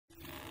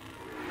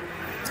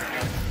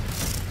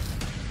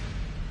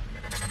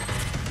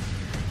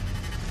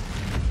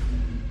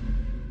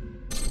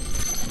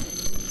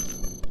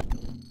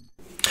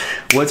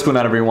What's going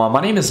on, everyone? My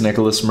name is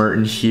Nicholas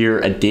Merton here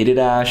at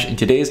DataDash, and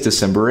today is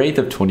December 8th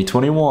of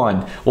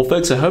 2021. Well,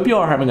 folks, I hope you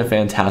are having a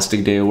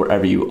fantastic day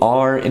wherever you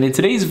are, and in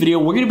today's video,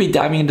 we're going to be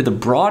diving into the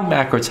broad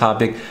macro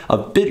topic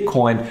of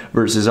Bitcoin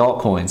versus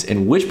altcoins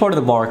and which part of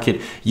the market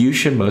you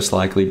should most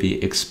likely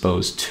be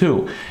exposed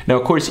to. Now,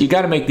 of course, you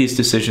got to make these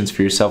decisions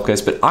for yourself,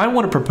 guys, but I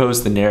want to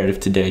propose the narrative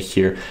today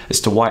here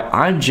as to why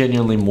I'm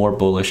genuinely more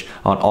bullish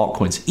on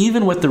altcoins,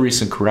 even with the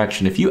recent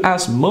correction. If you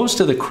ask most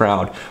of the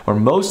crowd or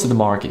most of the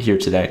market here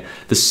today,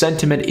 the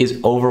sentiment is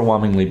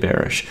overwhelmingly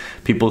bearish.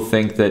 People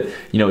think that,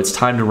 it's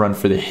time to run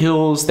for the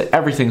hills, that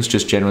everything's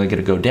just generally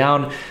going to go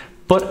down.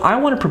 But I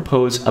want to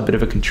propose a bit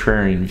of a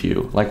contrarian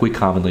view, like we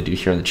commonly do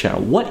here on the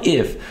channel. What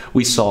if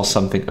we saw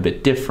something a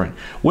bit different?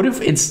 What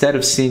if instead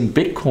of seeing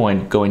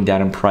Bitcoin going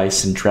down in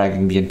price and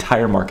dragging the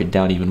entire market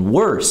down even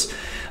worse,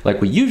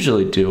 like we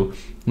usually do,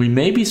 we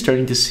may be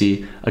starting to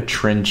see a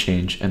trend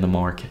change in the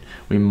market.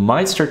 We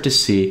might start to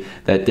see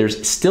that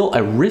there's still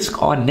a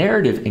risk-on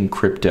narrative in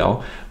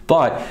crypto,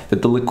 but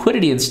that the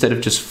liquidity, instead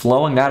of just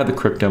flowing out of the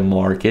crypto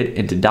market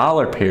into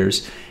dollar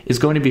pairs, is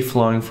going to be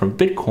flowing from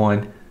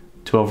Bitcoin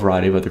to a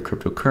variety of other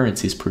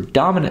cryptocurrencies,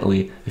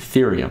 predominantly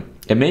Ethereum.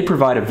 It may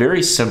provide a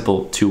very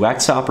simple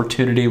 2x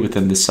opportunity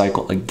within this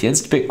cycle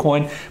against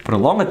Bitcoin, but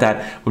along with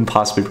that would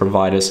possibly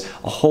provide us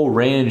a whole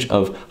range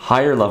of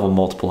higher level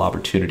multiple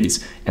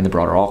opportunities in the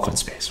broader altcoin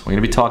space. We're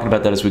going to be talking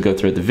about that as we go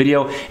through the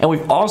video, and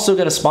we've also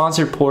got a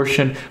sponsored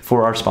portion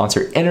for our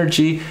sponsor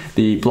Energy,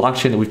 the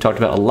blockchain that we've talked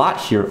about a lot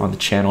here on the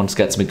channel, and it's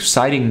got some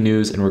exciting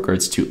news in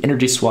regards to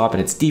Energy Swap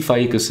and its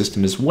DeFi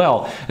ecosystem, as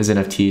well as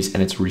NFTs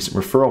and its recent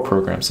referral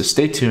program. So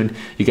stay tuned,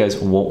 you guys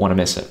won't want to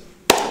miss it.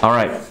 All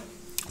right.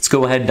 Let's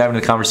go ahead and dive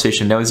into the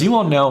conversation. Now, as you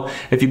all know,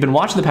 if you've been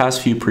watching the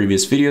past few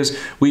previous videos,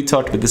 we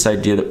talked about this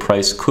idea that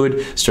price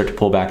could start to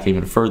pull back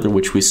even further,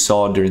 which we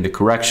saw during the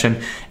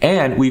correction.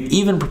 And we've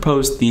even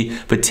proposed the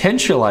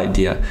potential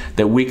idea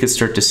that we could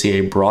start to see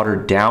a broader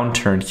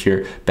downturn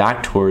here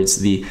back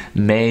towards the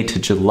May to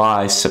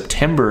July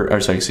support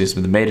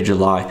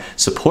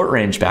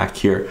range back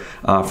here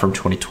from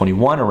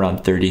 2021, around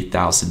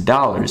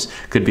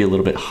 $30,000. Could be a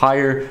little bit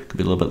higher, could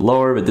be a little bit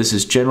lower, but this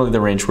is generally the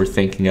range we're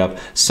thinking of,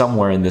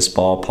 somewhere in this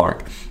ballpark.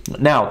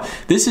 Now,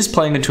 this is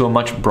playing into a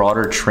much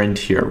broader trend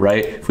here,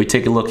 right? If we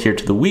take a look here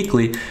to the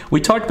weekly, we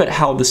talked about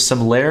how the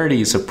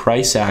similarities of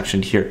price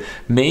action here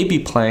may be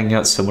playing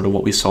out similar to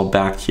what we saw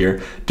back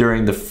here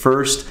during the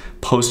first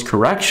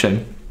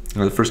post-correction,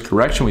 or the first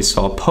correction we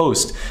saw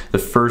post the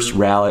first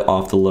rally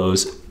off the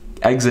lows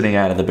exiting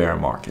out of the bear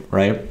market,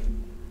 right?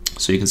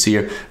 So you can see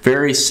here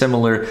very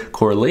similar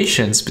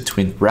correlations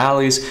between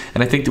rallies,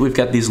 and I think that we've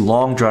got these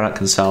long drawn out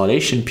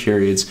consolidation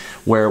periods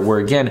where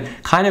we're again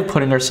kind of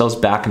putting ourselves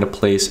back into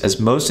place, as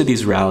most of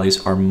these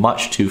rallies are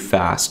much too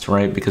fast,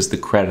 right? Because of the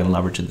credit and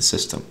leverage in the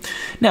system.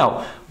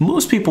 Now,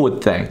 most people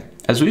would think,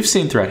 as we've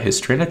seen throughout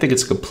history, and I think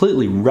it's a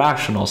completely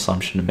rational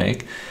assumption to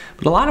make,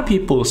 but a lot of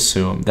people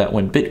assume that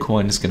when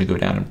Bitcoin is going to go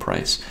down in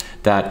price,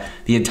 that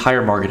the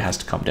entire market has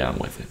to come down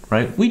with it,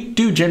 right? We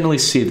do generally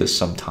see this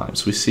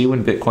sometimes. We see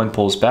when Bitcoin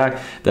pulls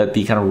back that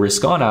the kind of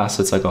risk-on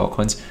assets like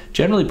altcoins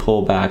generally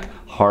pull back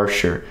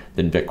harsher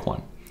than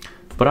Bitcoin.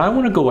 But I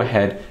want to go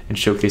ahead and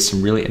showcase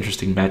some really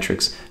interesting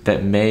metrics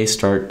that may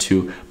start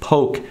to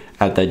poke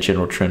at that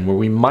general trend, where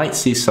we might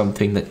see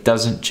something that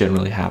doesn't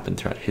generally happen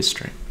throughout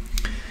history.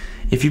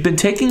 If you've been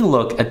taking a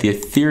look at the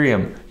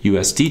Ethereum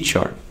USD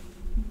chart,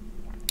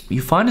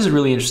 you find is a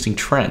really interesting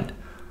trend.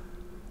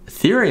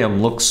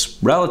 Ethereum looks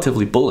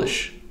relatively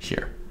bullish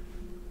here.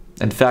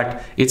 In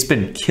fact, it's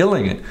been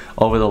killing it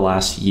over the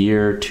last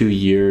year, 2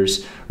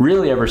 years,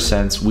 really ever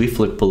since we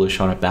flipped bullish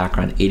on it back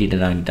around $80 to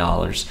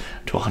 $90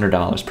 to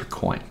 $100 per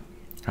coin,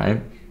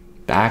 right?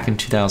 Back in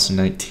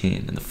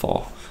 2019 in the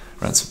fall,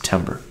 around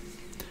September.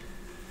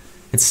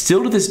 And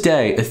still to this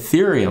day,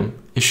 Ethereum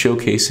is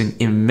showcasing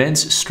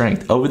immense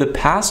strength. Over the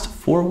past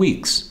 4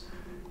 weeks,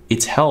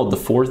 it's held the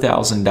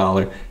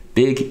 $4,000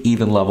 big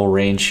even level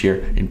range here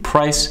in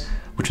price,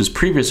 which was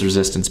previous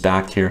resistance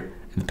back here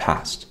in the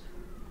past.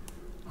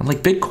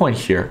 Unlike Bitcoin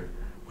here,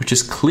 which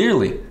is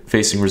clearly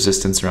facing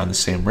resistance around the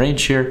same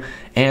range here,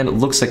 and it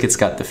looks like it's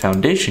got the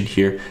foundation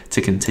here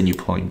to continue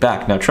pulling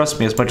back. Now, trust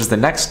me, as much as the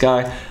next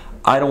guy,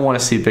 I don't want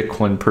to see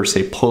Bitcoin per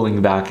se pulling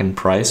back in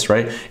price,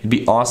 right? It'd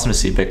be awesome to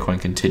see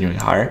Bitcoin continuing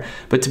higher,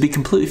 but to be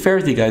completely fair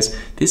with you guys,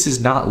 this is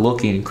not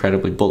looking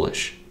incredibly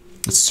bullish.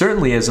 It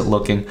certainly isn't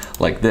looking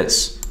like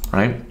this,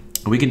 right?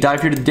 We can dive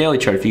here to the daily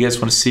chart if you guys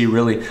want to see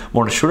really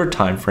more in a shorter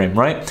time frame,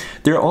 right?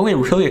 There are only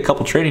really a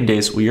couple trading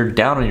days where you're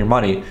down on your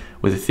money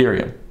with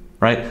Ethereum,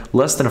 right?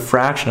 Less than a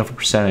fraction of a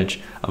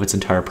percentage of its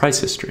entire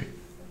price history,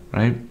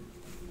 right?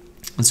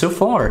 And so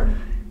far,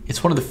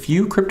 it's one of the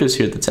few cryptos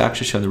here that's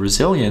actually shown the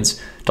resilience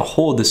to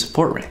hold the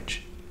support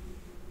range.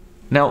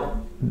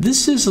 Now,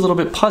 this is a little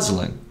bit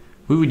puzzling.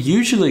 We would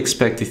usually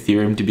expect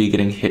Ethereum to be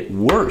getting hit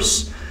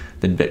worse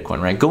than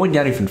Bitcoin, right? Going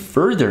down even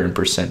further in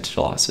percentage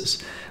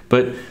losses.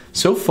 But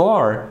so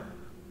far,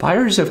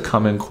 buyers have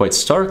come in quite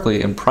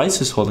starkly and price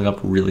is holding up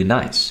really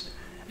nice.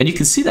 And you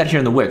can see that here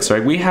in the wicks,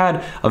 right? We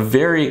had a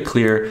very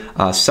clear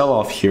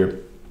sell-off here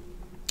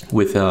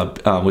with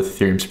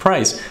Ethereum's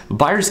price,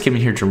 buyers came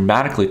in here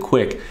dramatically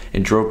quick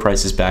and drove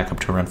prices back up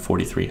to around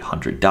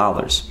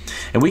 $4,300.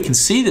 And we can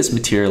see this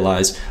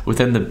materialize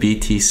within the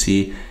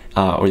BTC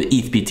or the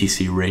ETH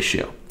BTC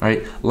ratio,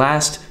 right?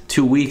 Last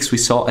 2 weeks, we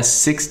saw a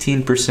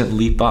 16%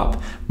 leap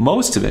up,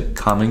 most of it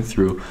coming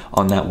through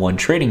on that one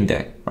trading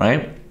day,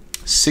 right?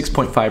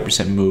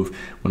 6.5% move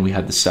when we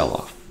had the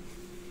sell-off.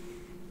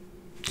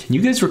 Can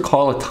you guys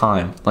recall a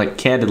time, like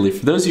candidly,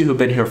 for those of you who've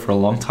been here for a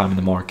long time in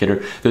the market,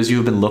 or those of you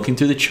who've been looking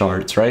through the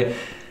charts, right?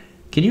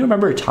 Can you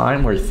remember a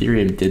time where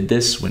Ethereum did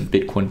this when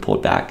Bitcoin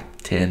pulled back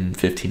 10,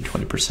 15,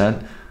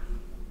 20%?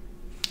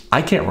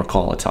 I can't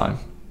recall a time,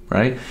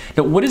 right?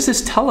 Now, what does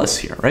this tell us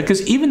here, right?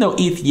 Because even though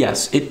ETH,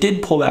 yes, it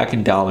did pull back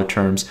in dollar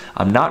terms,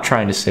 I'm not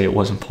trying to say it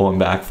wasn't pulling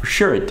back, for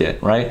sure it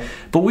did, right?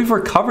 But we've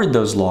recovered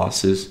those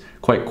losses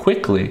quite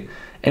quickly,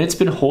 and it's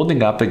been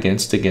holding up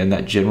against, again,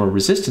 that general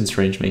resistance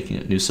range, making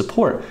it new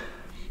support.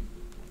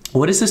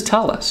 What does this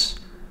tell us?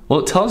 Well,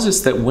 it tells us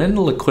that when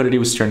the liquidity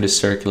was starting to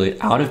circulate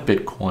out of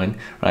Bitcoin,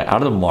 right,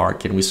 out of the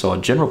market, and we saw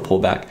a general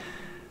pullback,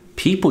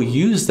 people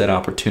used that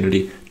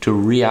opportunity to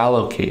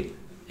reallocate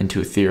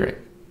into Ethereum.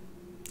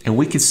 And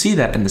we can see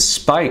that in the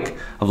spike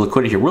of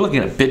liquidity here. We're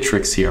looking at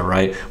Bittrex here,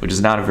 right, which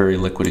is not a very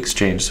liquid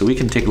exchange. So we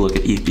can take a look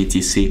at ETH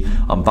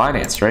BTC on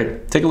Binance,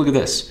 right? Take a look at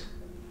this.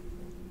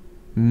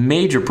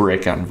 Major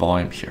breakout in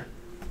volume here.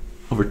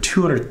 Over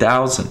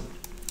 200,000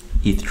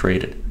 ETH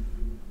traded.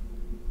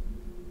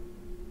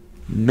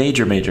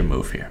 Major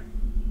move here,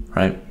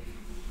 right?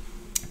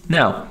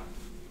 Now,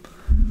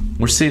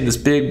 we're seeing this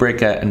big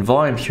breakout in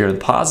volume here on the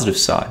positive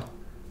side.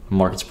 The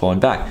market's pulling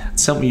back.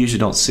 It's something we usually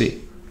don't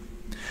see.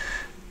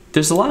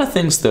 There's a lot of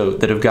things, though,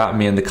 that have gotten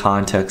me in the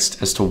context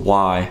as to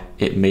why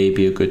it may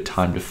be a good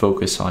time to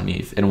focus on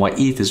ETH and why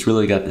ETH has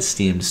really got the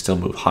steam to still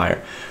move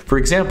higher. For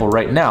example,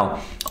 right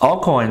now,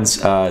 Altcoins,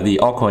 the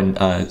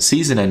Altcoin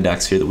season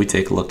index here that we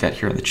take a look at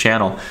here on the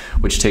channel,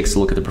 which takes a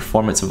look at the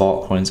performance of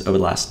altcoins over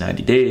the last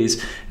 90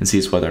 days and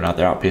sees whether or not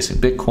they're outpacing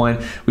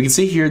Bitcoin. We can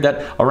see here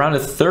that around a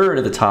third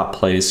of the top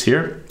plays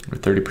here, or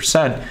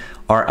 30%,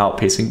 are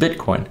outpacing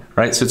Bitcoin,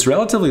 right? So it's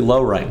relatively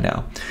low right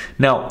now.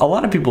 Now, a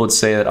lot of people would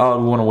say that, oh,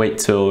 we want to wait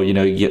till, you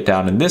get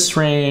down in this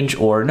range,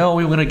 or no,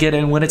 we want to get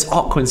in when it's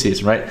altcoin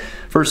season, right?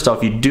 First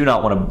off, you do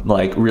not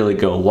want to really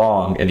go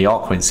long in the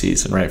altcoin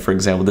season, right? For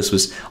example, this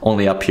was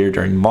only up here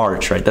during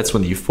March, right? That's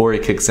when the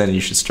euphoria kicks in and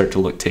you should start to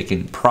look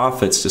taking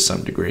profits to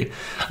some degree,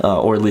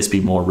 or at least be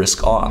more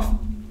risk off.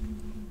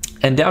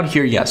 And down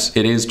here, yes,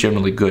 it is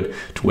generally good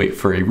to wait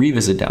for a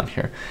revisit down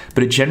here.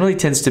 But it generally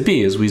tends to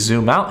be, as we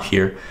zoom out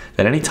here,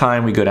 that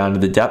anytime we go down to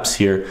the depths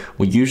here,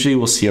 we usually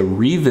will see a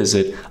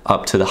revisit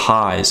up to the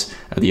highs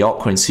of the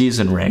altcoin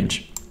season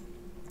range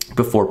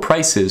before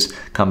prices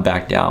come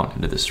back down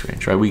into this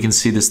range, right? We can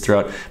see this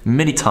throughout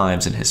many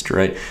times in history,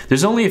 right?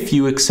 There's only a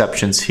few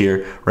exceptions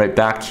here, right?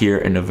 Back here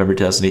in November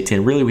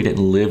 2018, really we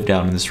didn't live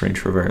down in this range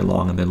for very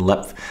long and then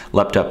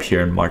leapt up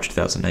here in March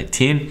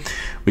 2019.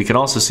 We can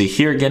also see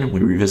here again, we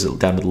revisit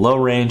down to the low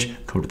range,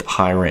 come to the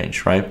high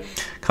range, right?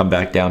 Come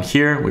back down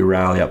here, we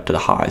rally up to the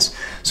highs.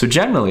 So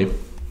generally,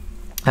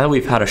 now that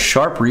we've had a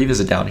sharp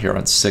revisit down here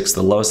on 6,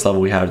 the lowest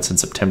level we had since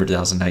September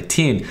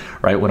 2019,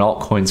 right? When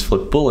altcoins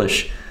flipped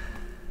bullish,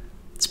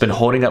 it's been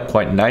holding up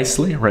quite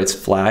nicely, right? It's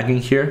flagging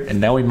here,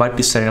 and now we might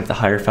be setting up the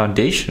higher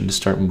foundation to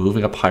start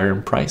moving up higher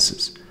in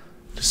prices,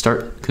 to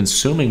start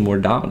consuming more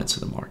dominance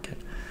in the market.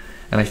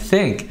 And I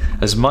think,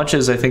 as much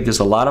as I think there's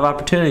a lot of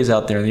opportunities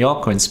out there in the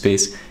altcoin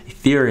space,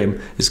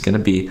 Ethereum is going to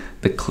be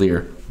the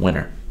clear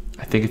winner.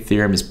 I think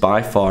Ethereum is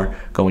by far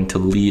going to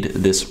lead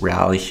this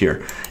rally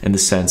here in the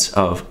sense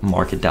of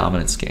market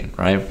dominance gain,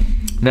 right?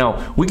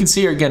 Now, we can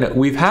see here again,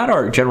 we've had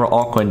our general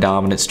altcoin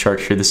dominance chart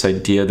here, this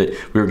idea that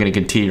we were going to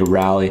continue to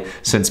rally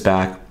since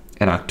back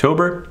in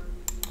October,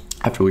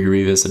 after we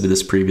revisited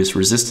this previous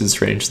resistance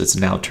range that's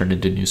now turned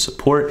into new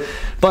support.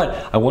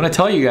 But I want to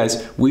tell you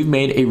guys, we've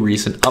made a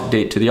recent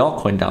update to the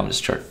altcoin dominance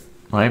chart.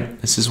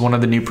 Right? This is one of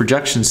the new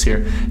projections here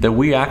that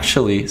we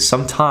actually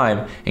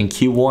sometime in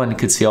Q1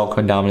 could see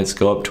altcoin dominance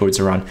go up towards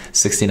around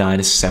 69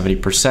 to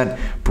 70%,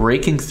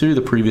 breaking through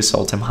the previous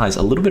all-time highs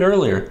a little bit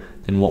earlier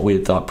than what we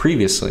had thought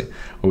previously,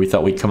 where we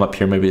thought we'd come up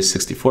here maybe to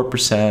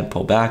 64%,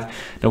 pull back.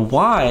 Now,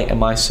 why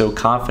am I so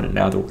confident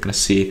now that we're going to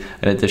see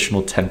an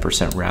additional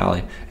 10%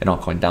 rally in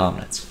altcoin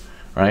dominance?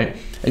 Right?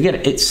 Again,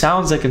 it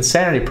sounds like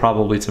insanity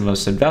probably to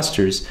most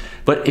investors,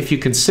 but if you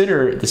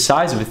consider the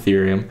size of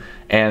Ethereum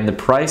and the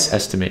price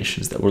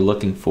estimations that we're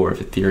looking for if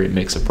Ethereum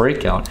makes a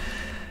breakout,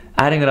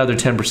 adding another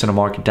 10% of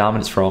market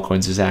dominance for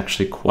altcoins is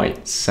actually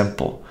quite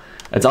simple.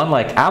 It's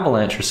unlike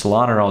Avalanche or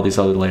Solana or all these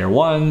other layer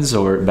ones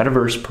or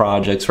metaverse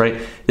projects, right?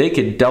 They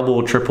could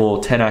double,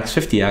 triple, 10x,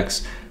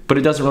 50x, but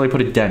it doesn't really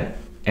put a dent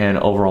in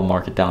overall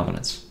market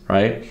dominance,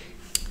 right?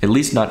 At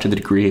least not to the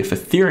degree if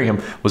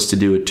Ethereum was to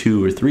do a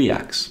 2 or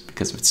 3x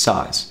because of its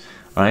size,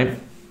 right?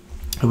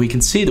 And we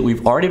can see that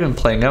we've already been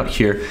playing out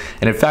here.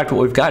 And in fact,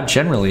 what we've got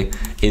generally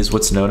is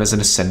what's known as an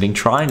ascending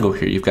triangle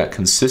here. You've got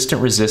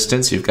consistent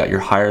resistance, you've got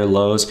your higher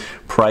lows,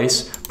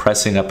 price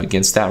pressing up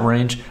against that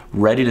range,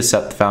 ready to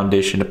set the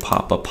foundation to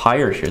pop up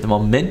higher here. The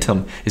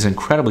momentum is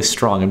incredibly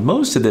strong, and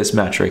most of this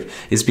metric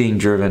is being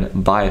driven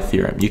by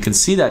Ethereum. You can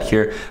see that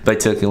here by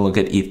taking a look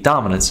at ETH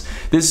dominance.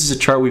 This is a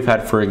chart we've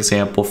had, for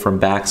example, from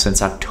back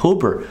since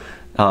October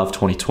of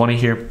 2020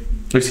 here.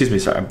 Excuse me,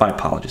 sorry, my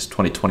apologies,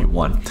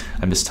 2021.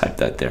 I mistyped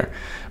that there.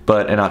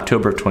 But in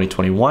October of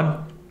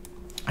 2021,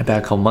 back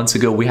a couple months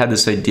ago, we had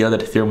this idea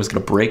that Ethereum was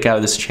going to break out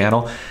of this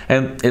channel,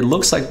 and it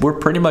looks like we're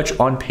pretty much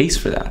on pace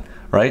for that,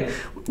 right?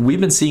 We've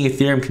been seeing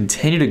Ethereum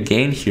continue to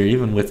gain here,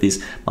 even with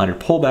these minor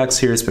pullbacks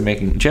here. It's been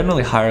making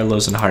generally higher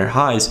lows and higher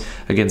highs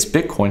against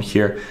Bitcoin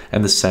here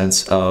in the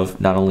sense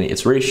of not only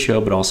its ratio,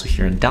 but also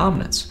here in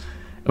dominance.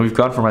 And we've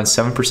gone from around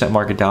 7%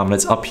 market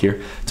dominance up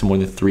here to more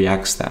than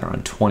 3x that,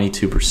 around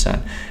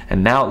 22%.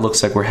 And now it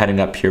looks like we're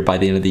heading up here by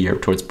the end of the year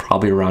towards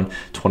probably around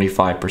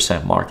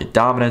 25% market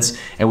dominance.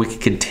 And we can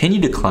continue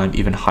to climb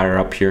even higher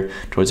up here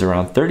towards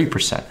around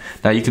 30%.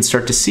 Now you can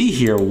start to see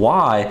here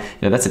why,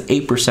 that's an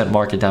 8%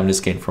 market dominance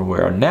gain from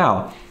where we are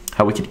now,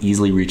 how we could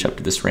easily reach up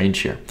to this range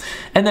here.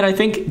 And then I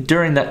think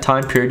during that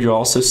time period, you'll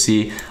also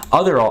see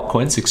other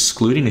altcoins,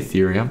 excluding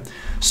Ethereum,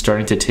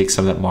 starting to take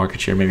some of that market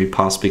share, maybe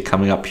possibly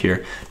coming up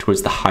here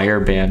towards the higher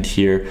band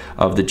here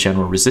of the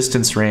general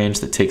resistance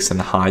range that takes in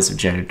the highs of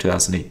January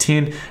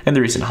 2018 and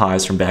the recent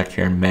highs from back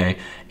here in May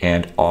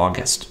and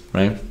August,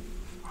 right?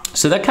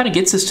 So that kind of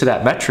gets us to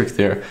that metric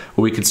there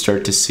where we can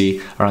start to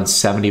see around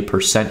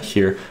 70%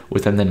 here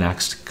within the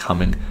next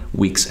coming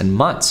weeks and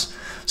months.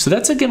 So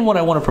that's again what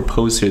I want to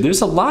propose here.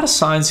 There's a lot of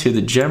signs here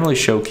that generally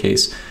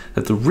showcase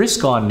that the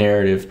risk on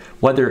narrative,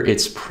 whether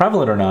it's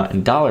prevalent or not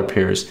in dollar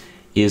pairs,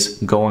 is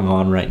going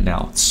on right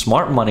now.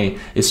 Smart money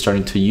is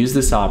starting to use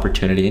this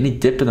opportunity, any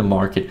dip in the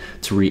market,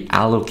 to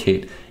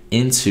reallocate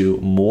into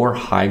more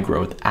high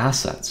growth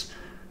assets,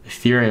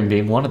 Ethereum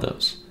being one of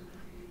those.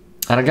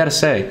 And I gotta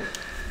say,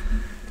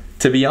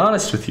 to be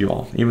honest with you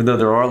all, even though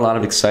there are a lot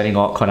of exciting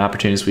altcoin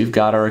opportunities, we've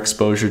got our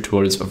exposure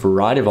towards a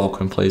variety of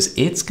altcoin plays,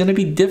 it's gonna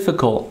be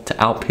difficult to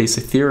outpace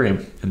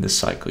Ethereum in this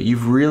cycle.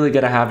 You've really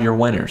gotta have your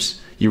winners.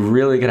 You're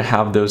really going to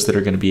have those that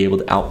are going to be able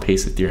to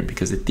outpace Ethereum,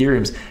 because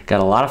Ethereum's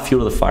got a lot of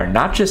fuel to the fire,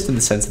 not just in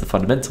the sense of the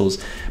fundamentals,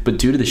 but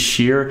due to the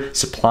sheer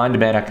supply and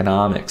demand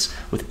economics.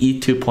 With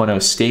ETH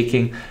 2.0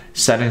 staking,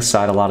 setting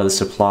aside a lot of the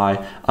supply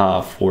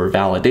for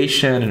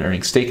validation and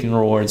earning staking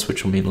rewards,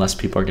 which will mean less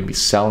people are going to be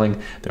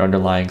selling their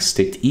underlying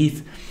staked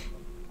ETH.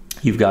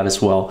 You've got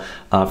as well,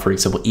 for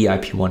example,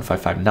 EIP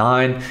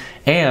 1559,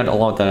 and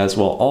along with that as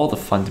well, all the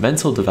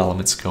fundamental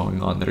developments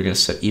going on that are going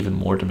to set even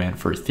more demand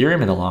for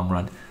Ethereum in the long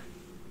run.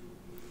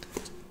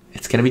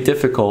 It's going to be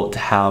difficult to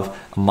have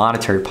a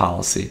monetary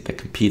policy that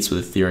competes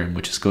with Ethereum,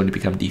 which is going to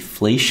become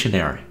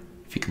deflationary,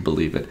 if you can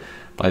believe it,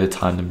 by the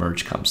time the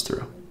merge comes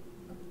through.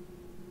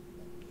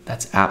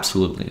 That's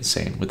absolutely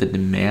insane. With the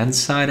demand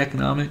side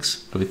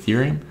economics of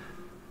Ethereum,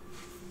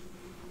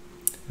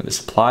 and the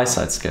supply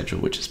side schedule,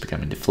 which is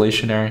becoming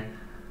deflationary.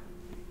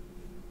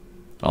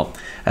 Well,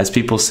 as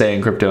people say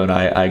in crypto, and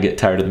I get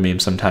tired of the meme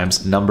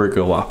sometimes, number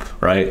go up,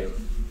 right?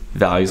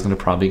 Value is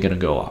probably going to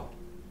go up.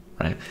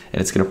 Right?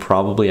 And it's going to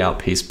probably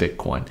outpace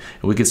Bitcoin.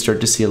 And we could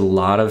start to see a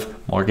lot of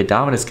market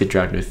dominance get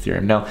dragged to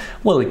Ethereum. Now,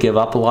 will it give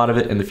up a lot of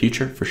it in the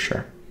future? For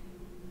sure.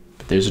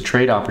 But there's a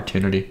trade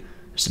opportunity.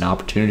 There's an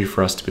opportunity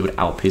for us to be able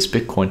to outpace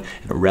Bitcoin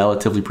in a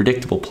relatively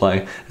predictable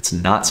play. It's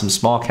not some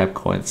small cap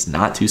coin. It's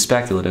not too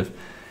speculative.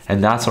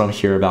 And that's what I'm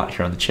here about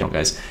here on the channel,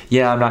 guys.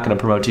 Yeah, I'm not going to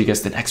promote to you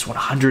guys the next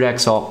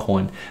 100x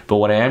altcoin, but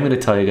what I am going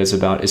to tell you guys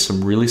about is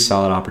some really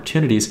solid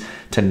opportunities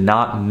to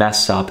not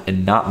mess up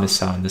and not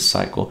miss out in this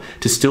cycle,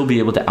 to still be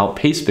able to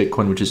outpace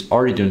Bitcoin, which is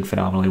already doing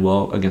phenomenally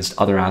well against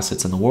other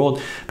assets in the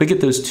world, but get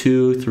those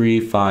 2,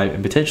 3, 5,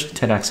 and potentially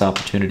 10x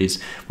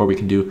opportunities where we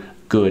can do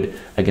good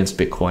against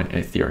Bitcoin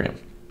and Ethereum.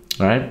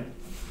 All right?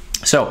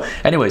 So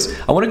anyways,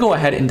 I want to go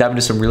ahead and dive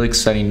into some really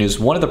exciting news.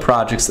 One of the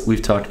projects that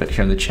we've talked about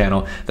here on the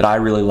channel that I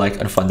really like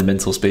on a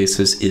fundamentals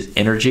basis is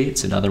Energy.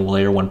 It's another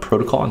layer 1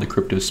 protocol in the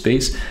crypto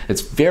space. It's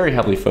very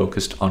heavily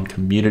focused on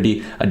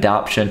community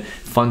adoption,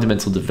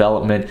 fundamental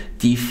development,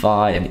 DeFi,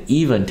 and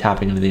even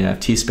tapping into the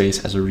NFT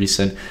space as a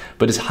recent,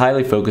 but is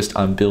highly focused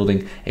on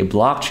building a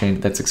blockchain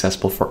that's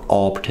accessible for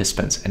all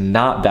participants and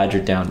not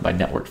badgered down by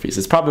network fees.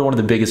 It's probably one of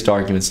the biggest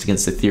arguments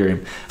against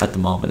Ethereum at the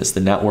moment is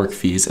the network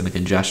fees and the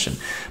congestion.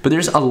 But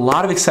there's a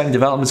lot of exciting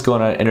developments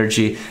going on at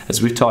Energy,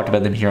 as we've talked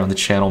about them here on the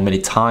channel many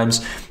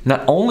times.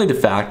 Not only the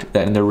fact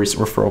that in their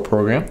recent referral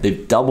program,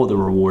 they've doubled the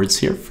rewards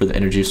here for the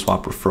Energy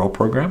Swap referral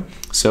program,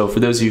 So for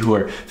those of you who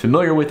are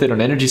familiar with it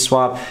on Energy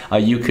Swap,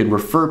 you could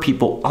refer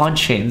people on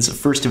chains,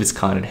 first of its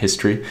kind in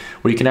history,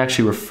 where you can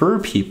actually refer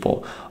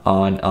people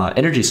on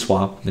Energy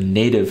Swap, the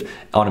native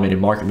automated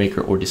market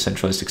maker or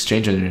decentralized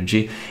exchange on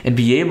energy, and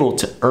be able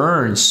to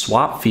earn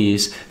swap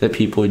fees that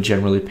people would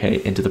generally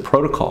pay into the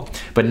protocol.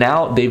 But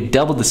now they've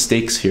doubled the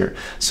stakes here.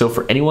 So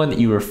for anyone that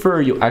you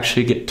refer, you'll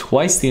actually get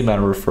twice the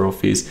amount of referral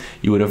fees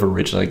you would have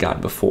originally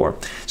gotten before.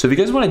 So if you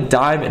guys want to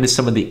dive into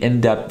some of the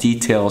in-depth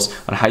details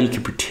on how you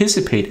can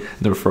participate in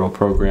the referral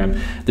program,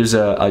 there's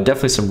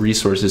definitely some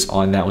resources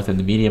on that within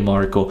the Medium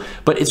article,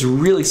 but it's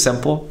really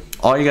simple.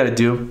 All you got to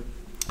do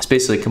is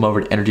basically come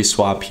over to Energy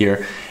Swap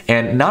here,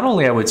 and not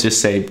only I would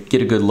just say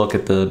get a good look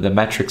at the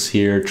metrics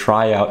here,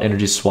 try out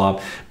Energy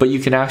Swap, but you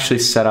can actually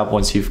set up,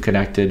 once you've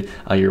connected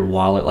your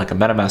wallet, like a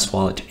MetaMask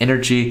wallet, to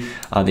Energy,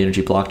 the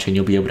Energy blockchain,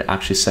 you'll be able to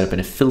actually set up an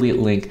affiliate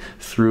link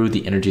through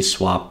the Energy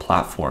Swap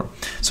platform.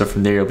 So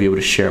from there, you'll be able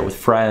to share it with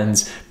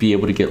friends, be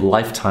able to get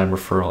lifetime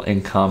referral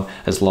income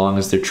as long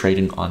as they're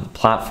trading on the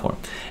platform.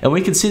 And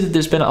we can see that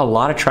there's been a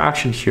lot of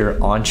traction here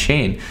on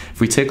chain.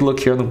 If we take a look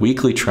here on the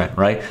weekly trend,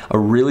 right, a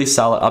really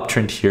solid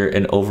uptrend here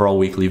in overall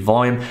weekly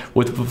volume,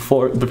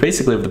 but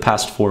basically over the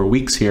past 4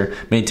 weeks here,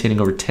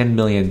 maintaining over $10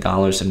 million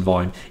in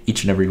volume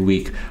each and every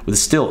week, with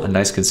still a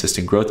nice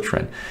consistent growth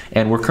trend.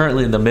 And we're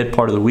currently in the mid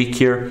part of the week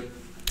here,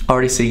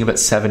 already seeing about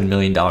 $7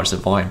 million of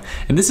volume.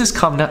 And this has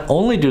come not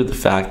only due to the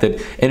fact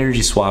that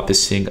Energy Swap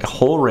is seeing a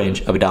whole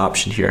range of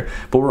adoption here,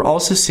 but we're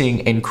also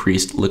seeing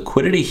increased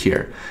liquidity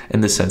here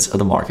in the sense of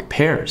the market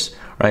pairs,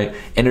 right?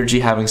 Energy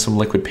having some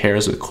liquid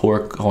pairs with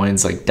core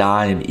coins like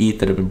DAI and ETH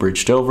that have been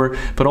bridged over,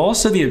 but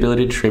also the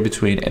ability to trade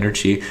between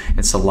Energy and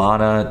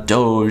Solana,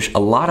 Doge, a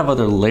lot of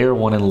other layer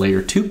 1 and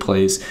layer 2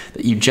 plays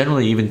that you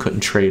generally even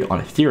couldn't trade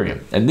on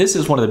Ethereum. And this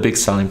is one of the big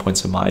selling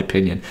points, in my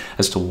opinion,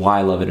 as to why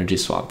I love Energy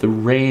Swap. The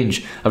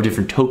range of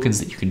different tokens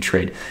that you can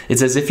trade.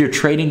 It's as if you're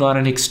trading on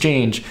an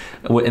exchange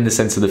in the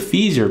sense of the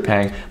fees you're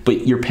paying,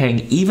 but you're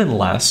paying even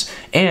less,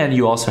 and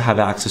you also have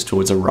access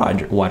towards a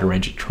wider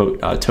range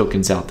of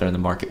tokens out there in the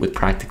market with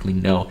practically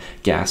no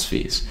gas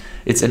fees.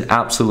 It's an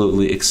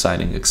absolutely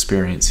exciting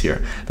experience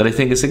here that I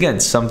think is, again,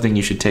 something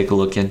you should take a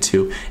look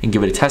into and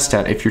give it a test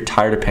out if you're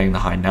tired of paying the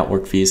high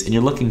network fees and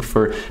you're looking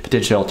for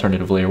potential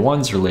alternative layer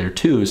 1s or layer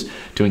 2s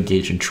to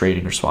engage in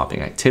trading or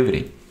swapping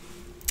activity.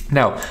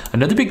 Now,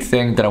 another big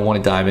thing that I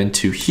want to dive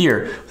into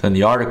here within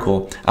the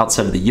article,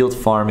 outside of the yield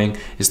farming,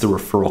 is the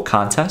referral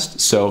contest.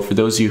 So for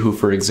those of you who,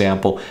 for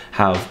example,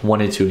 have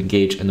wanted to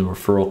engage in the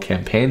referral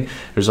campaign,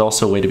 there's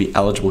also a way to be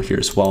eligible here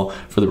as well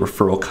for the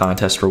referral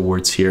contest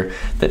rewards here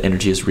that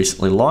Energy has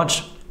recently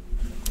launched.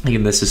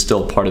 Again, this is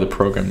still part of the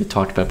program they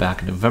talked about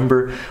back in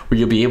November, where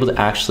you'll be able to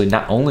actually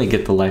not only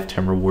get the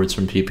lifetime rewards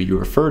from people you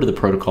refer to the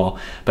protocol,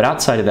 but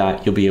outside of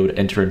that, you'll be able to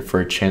enter in for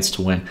a chance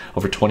to win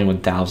over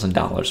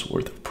 $21,000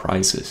 worth of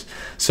prizes.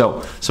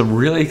 So some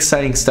really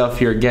exciting stuff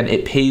here. Again,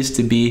 it pays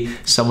to be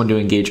someone to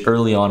engage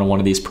early on in one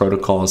of these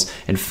protocols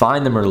and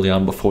find them early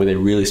on before they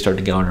really start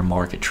to garner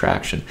market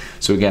traction.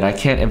 So again, I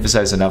can't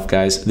emphasize enough,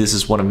 guys, this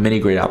is one of many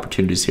great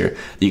opportunities here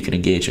that you can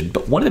engage in.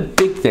 But one of the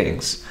big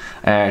things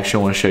I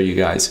actually want to show you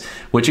guys,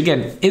 which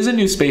again is a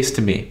new space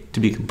to me,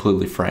 to be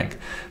completely frank,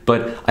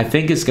 but I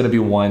think it's going to be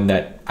one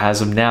that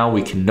as of now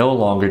we can no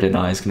longer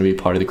deny is going to be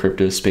part of the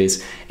crypto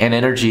space, and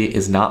Energy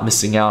is not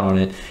missing out on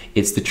it.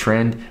 It's the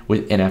trend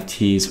with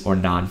NFTs or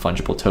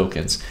non-fungible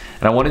tokens.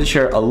 And I wanted to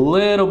share a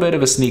little bit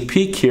of a sneak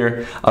peek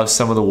here of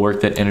some of the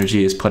work that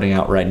Energy is putting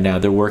out right now.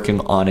 They're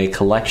working on a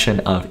collection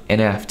of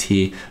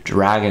NFT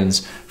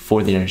dragons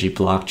for the Energy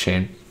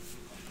blockchain.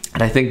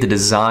 And I think the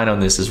design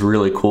on this is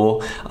really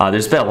cool.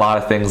 There's been a lot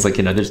of things like,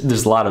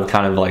 there's a lot of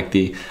kind of like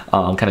the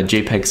kind of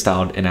JPEG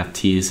styled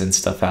NFTs and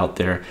stuff out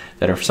there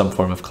that are some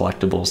form of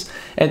collectibles.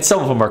 And some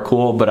of them are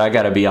cool, but I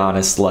gotta be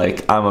honest,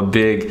 like I'm a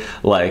big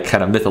like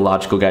kind of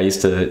mythological guy. I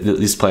used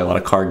to play a lot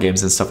of card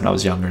games and stuff when I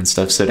was younger and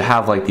stuff. So to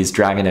have like these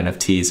dragon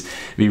NFTs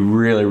would be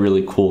really,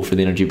 really cool for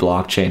the Energy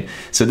blockchain.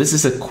 So this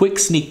is a quick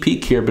sneak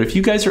peek here, but if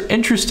you guys are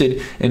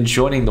interested in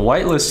joining the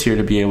whitelist here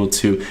to be able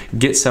to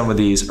get some of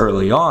these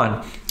early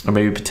on, or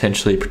maybe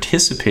potentially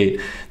participate,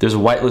 there's a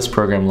whitelist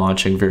program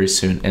launching very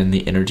soon in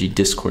the Energy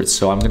Discord.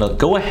 So I'm gonna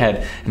go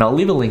ahead and I'll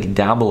leave a link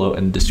down below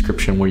in the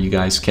description where you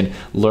guys can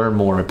learn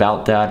more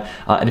about that.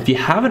 And if you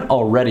haven't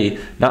already,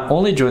 not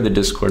only join the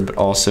Discord, but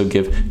also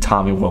give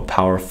Tommy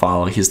Willpower a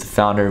follow. He's the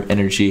founder of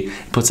Energy.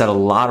 He puts out a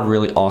lot of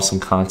really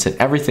awesome content,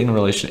 everything in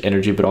relation to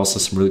energy, but also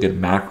some really good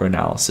macro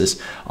analysis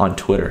on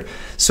Twitter.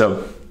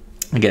 So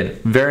again,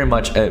 very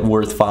much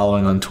worth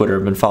following on Twitter.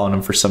 I've been following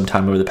them for some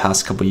time over the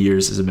past couple of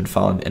years as I've been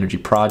following the Energy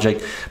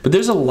project. But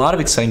there's a lot of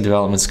exciting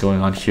developments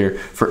going on here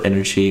for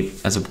Energy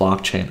as a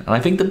blockchain. And I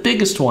think the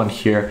biggest one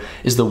here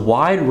is the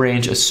wide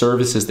range of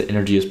services that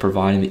Energy is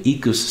providing, the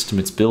ecosystem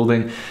it's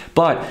building,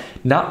 but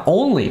not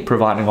only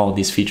providing all of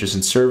these features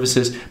and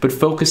services, but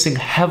focusing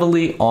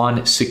heavily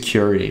on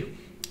security.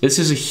 This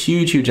is a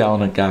huge, huge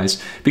element,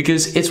 guys,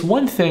 because it's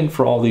one thing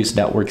for all these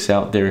networks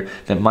out there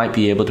that might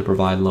be able to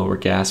provide lower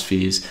gas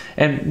fees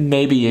and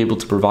may be able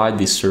to provide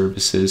these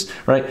services,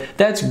 right?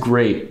 That's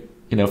great,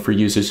 for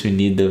users who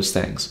need those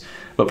things.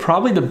 But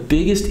probably the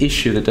biggest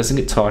issue that doesn't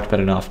get talked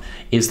about enough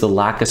is the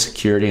lack of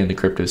security in the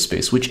crypto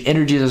space, which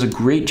Energy does a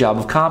great job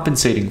of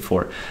compensating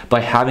for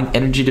by having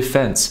energy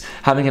defense,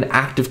 having an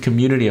active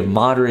community of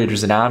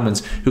moderators and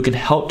admins who can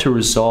help to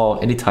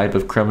resolve any type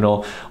of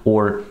criminal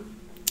or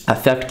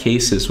theft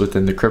cases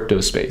within the crypto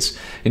space.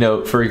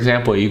 For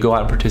example, you go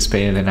out and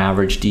participate in an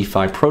average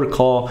DeFi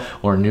protocol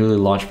or a newly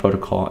launched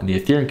protocol in the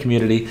Ethereum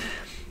community.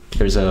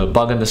 There's a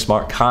bug in the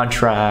smart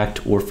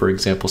contract, or for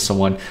example,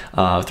 someone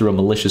through a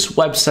malicious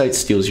website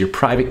steals your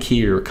private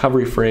key or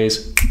recovery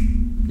phrase,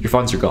 your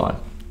funds are gone.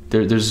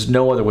 There's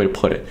no other way to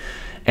put it.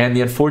 And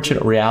the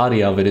unfortunate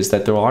reality of it is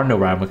that there are no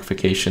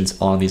ramifications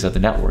on these other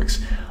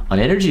networks. On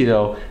Energy,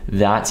 though,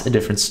 that's a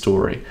different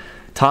story.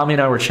 Tommy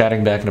and I were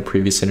chatting back in a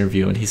previous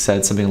interview, and he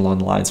said something along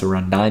the lines of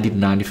around 90 to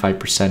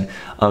 95%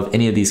 of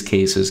any of these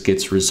cases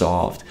gets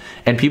resolved.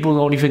 And people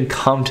don't even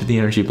come to the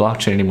Energy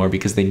blockchain anymore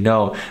because they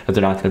know that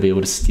they're not going to be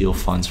able to steal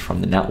funds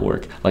from the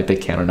network like they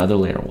can on other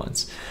layer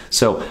ones.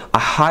 So I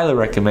highly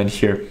recommend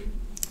here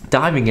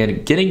diving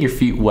in, getting your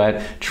feet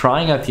wet,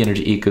 trying out the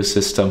Energy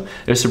ecosystem.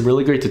 There's some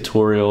really great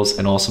tutorials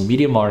and also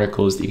Medium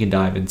articles that you can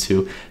dive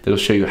into that will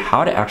show you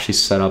how to actually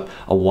set up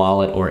a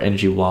wallet or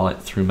Energy wallet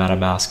through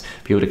MetaMask,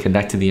 be able to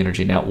connect to the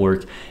Energy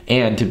network,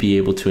 and to be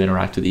able to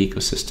interact with the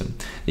ecosystem.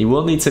 You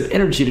will need some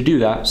Energy to do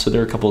that, so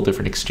there are a couple of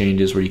different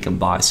exchanges where you can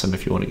buy some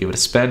if you want to give it a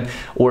spin,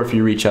 or if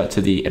you reach out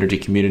to the Energy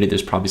community,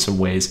 there's probably some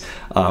ways,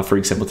 for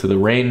example, to the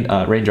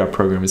Raindrop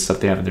program and stuff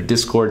they have in their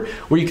Discord,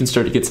 where you can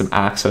start to get some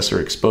access or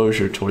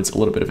exposure towards a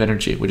little bit of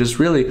Energy, which is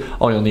really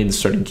all you'll need to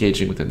start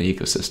engaging within the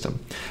ecosystem.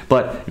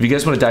 But if you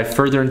guys want to dive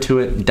further into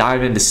it,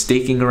 dive into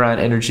staking around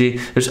Energy,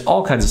 there's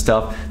all kinds of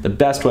stuff. The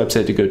best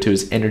website to go to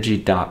is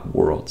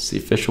energy.world. It's the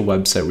official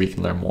website where you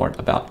can learn more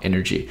about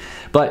Energy.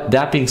 But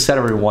that being said,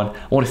 everyone,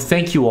 I want to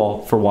thank you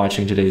all for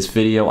watching today's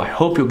video. I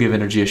hope you'll give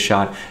Energy a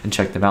shot and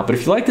check them out. But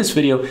if you like this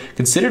video,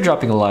 consider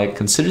dropping a like,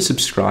 consider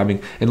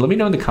subscribing, and let me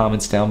know in the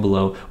comments down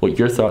below what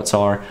your thoughts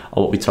are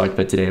on what we talked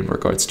about today in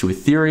regards to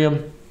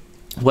Ethereum,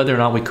 whether or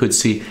not we could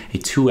see a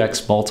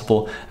 2x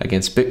multiple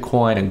against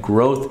Bitcoin, and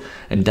growth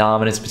and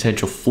dominance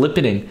potential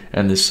flipping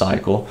in this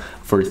cycle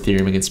for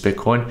Ethereum against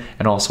Bitcoin,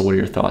 and also what are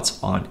your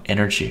thoughts on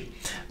Energy.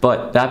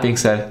 But that being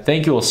said,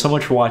 thank you all so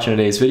much for watching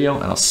today's video,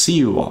 and I'll see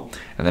you all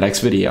in the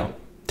next video.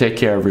 Take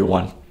care,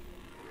 everyone.